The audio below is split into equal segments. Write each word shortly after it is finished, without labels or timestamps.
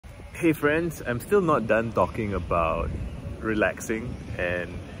Hey friends, I'm still not done talking about relaxing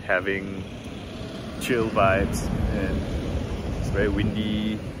and having chill vibes, and it's a very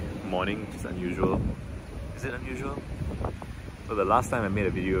windy morning, which is unusual. Is it unusual? So the last time I made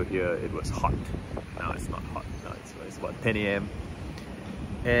a video here, it was hot. Now it's not hot, now it's about 10 AM.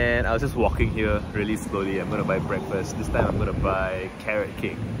 And I was just walking here really slowly. I'm gonna buy breakfast. This time I'm gonna buy carrot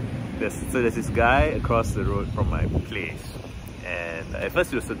cake. So there's this guy across the road from my place. And at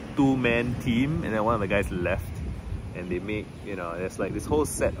first it was a two-man team, and then one of the guys left. And they make, you know, there's like this whole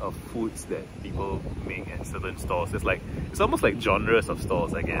set of foods that people make at certain stores. It's almost like genres of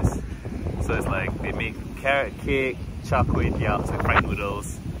stores, I guess. So it's like they make carrot cake, char kway teow, so fried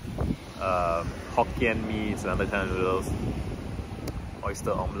noodles, Hokkien mee, it's another kind of noodles,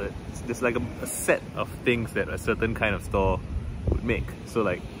 oyster omelette. There's like a set of things that a certain kind of store would make. So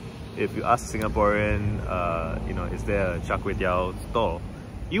like, if you ask a Singaporean, you know, is there a char kway teow store?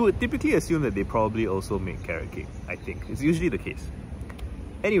 You would typically assume that they probably also make carrot cake, I think. It's usually the case.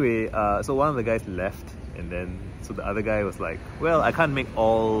 Anyway, so one of the guys left, and then so the other guy was like, well, I can't make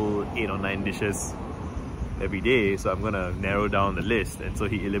all 8 or 9 dishes every day, so I'm gonna narrow down the list. And so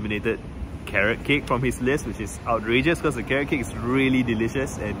he eliminated carrot cake from his list, which is outrageous because the carrot cake is really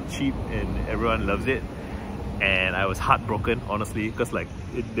delicious and cheap and everyone loves it. And I was heartbroken, honestly, because like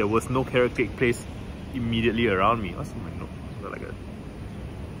there was no carrot cake place immediately around me. What's my note? Like a...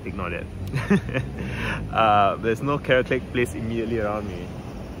 Ignore that. There's no carrot cake place immediately around me,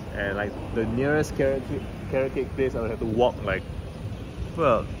 and like the nearest carrot cake place, I would have to walk like,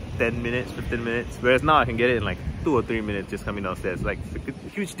 well, 10 minutes, 15 minutes. Whereas now I can get it in like 2 or 3 minutes just coming downstairs. Like, it's a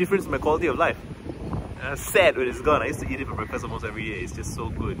huge difference in my quality of life. And I'm sad when it's gone. I used to eat it for breakfast almost every day. It's just so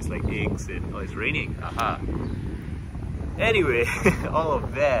good. It's like eggs and... oh, it's raining. Aha. Anyway, all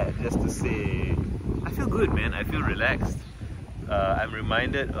of that just to say, I feel good, man. I feel relaxed. I'm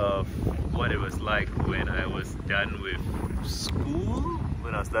reminded of what it was like when I was done with school,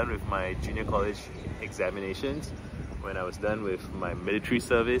 when I was done with my junior college examinations, when I was done with my military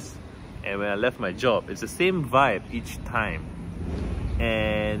service, and when I left my job. It's the same vibe each time.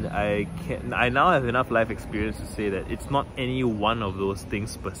 And I now have enough life experience to say that it's not any one of those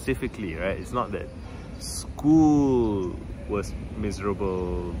things specifically, right? It's not that school was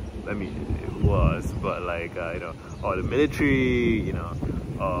miserable. I mean, it was, but like, you know, or the military, you know,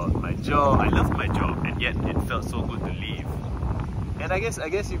 or my job. I loved my job, and yet it felt so good to leave. And I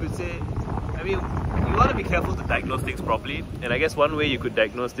guess you could say, I mean, you want to be careful to diagnose things properly. And I guess one way you could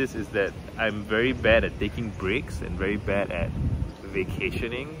diagnose this is that I'm very bad at taking breaks and very bad at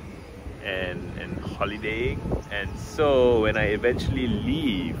vacationing and holidaying. And so when I eventually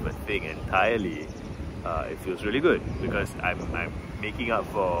leave a thing entirely, it feels really good because I'm making up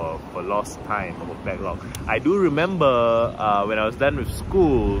for lost time or backlog. I do remember when I was done with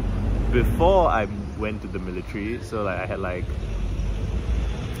school, before I went to the military, so like I had like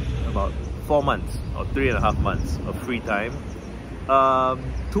about 4 months or 3.5 months of free time.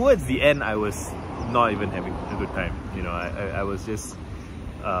 Towards the end, I was not even having a good time. You know, I was just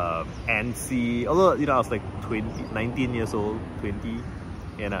antsy. Although, you know, I was like 19 years old, 20,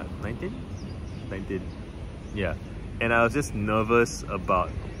 and 19, yeah. And I was just nervous about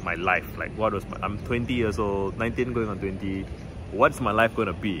my life. Like, I'm 20 years old, 19 going on 20. What's my life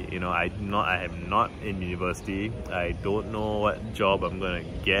gonna be? You know, I am not in university. I don't know what job I'm gonna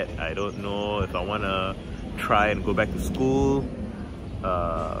get. I don't know if I wanna try and go back to school.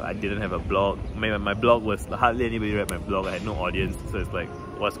 I didn't have a blog. My blog was hardly anybody read my blog. I had no audience, so it's like,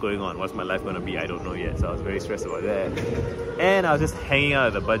 what's going on? What's my life gonna be? I don't know yet. So I was very stressed about that. And I was just hanging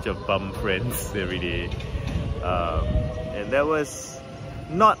out with a bunch of bum friends every day. And that was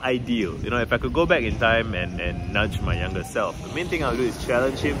not ideal. You know, if I could go back in time and nudge my younger self, the main thing I would do is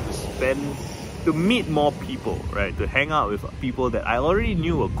challenge him to meet more people, right? To hang out with people that I already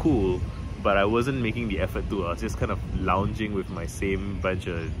knew were cool, but I wasn't making the effort to. I was just kind of lounging with my same bunch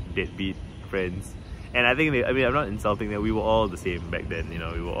of deadbeat friends. And I think, I mean, I'm not insulting them. We were all the same back then, you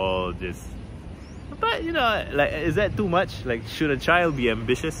know, we were all just... But, you know, like, is that too much? Like, should a child be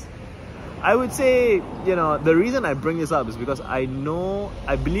ambitious? I would say, you know, the reason I bring this up is because I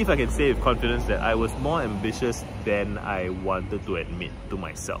believe I can say with confidence that I was more ambitious than I wanted to admit to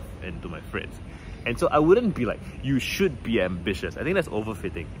myself and to my friends. And so I wouldn't be like, you should be ambitious. I think that's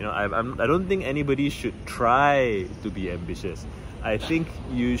overfitting. You know, I don't think anybody should try to be ambitious. I think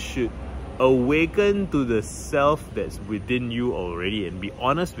you should awaken to the self that's within you already and be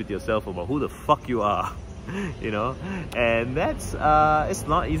honest with yourself about who the fuck you are. You know, and that's it's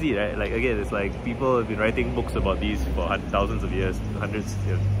not easy, right? Like, again, it's like people have been writing books about these for thousands of years, hundreds,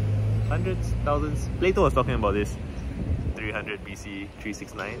 thousands. Plato was talking about this 300 BC,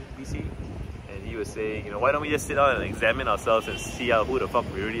 369 BC. And he was saying, you know, why don't we just sit down and examine ourselves and see out who the fuck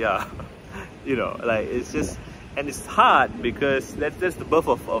we really are? You know, like, it's just, and it's hard because that's the birth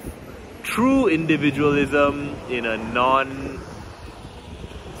of true individualism in a non-stupid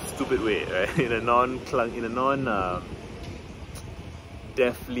way, right? In a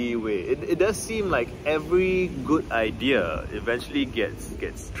non-deathly way. It does seem like every good idea eventually gets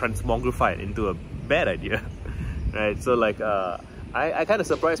transmogrified into a bad idea, right? So like, I kind of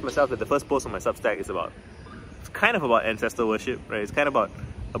surprised myself that the first post on my Substack is kind of about ancestor worship, right? It's kind of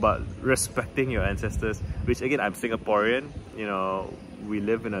about respecting your ancestors, which again, I'm Singaporean, you know, we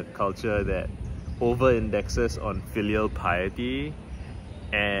live in a culture that over-indexes on filial piety,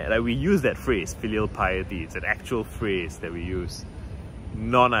 and like we use that phrase, filial piety. It's an actual phrase that we use,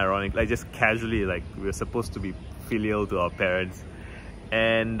 non-ironic, like just casually, like we're supposed to be filial to our parents,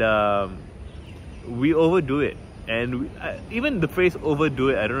 and we overdo it. And even the phrase overdo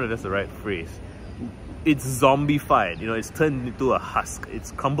it, I don't know if that's the right phrase. It's zombified, you know, it's turned into a husk,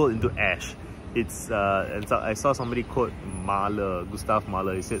 it's crumbled into ash. It's and so I saw somebody quote Gustav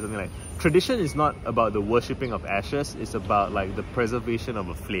Mahler. He said something like, tradition is not about the worshipping of ashes, it's about like the preservation of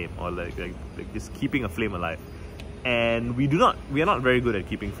a flame, or like just keeping a flame alive. And we are not very good at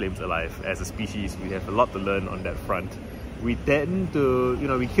keeping flames alive as a species. We have a lot to learn on that front. We tend to, you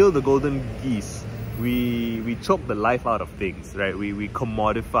know, we kill the golden geese, we choke the life out of things, right? We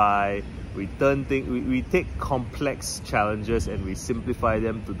commodify, we turn things, we take complex challenges and we simplify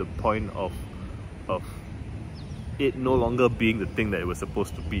them to the point of it no longer being the thing that it was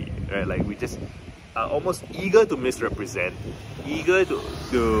supposed to be, right? Like we just are almost eager to misrepresent, eager to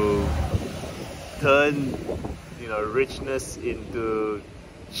turn, you know, richness into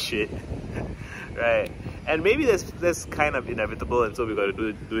shit, right? And maybe that's kind of inevitable, and so we got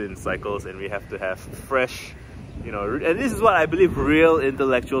to do it in cycles, and we have to have fresh, you know, and this is what I believe real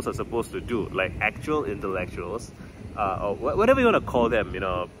intellectuals are supposed to do, like actual intellectuals, or whatever you want to call them, you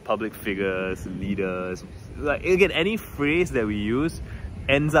know, public figures, leaders, like again, any phrase that we use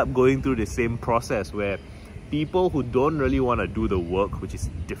ends up going through the same process where people who don't really want to do the work, which is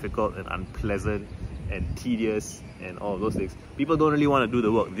difficult and unpleasant and tedious and all of those things, people don't really want to do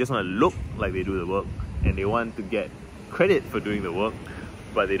the work, they just want to look like they do the work, and they want to get credit for doing the work,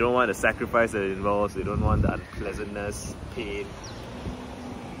 but they don't want the sacrifice that it involves, they don't want the unpleasantness, pain.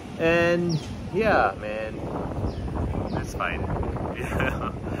 And yeah, man, that's fine.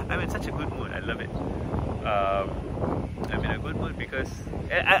 Yeah. I'm in such a good mood, I love it. I'm in a good mood because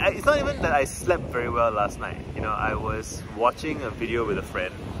it's not even that I slept very well last night. You know, I was watching a video with a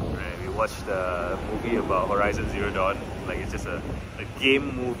friend, right? We watched a movie about Horizon Zero Dawn. Like, it's just a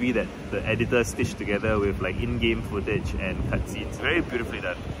game movie that the editor stitched together with like in-game footage and cutscenes. Very beautifully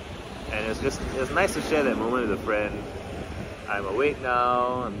done. And it was nice to share that moment with a friend. I'm awake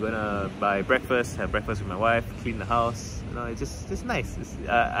now, I'm gonna buy breakfast, have breakfast with my wife, clean the house. You know, it's nice.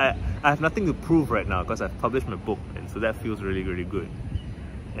 I have nothing to prove right now because I've published my book, and so that feels really, really good.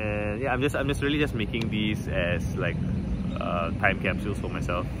 And yeah, I'm just really making these as like time capsules for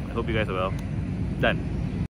myself. I hope you guys are well. Done.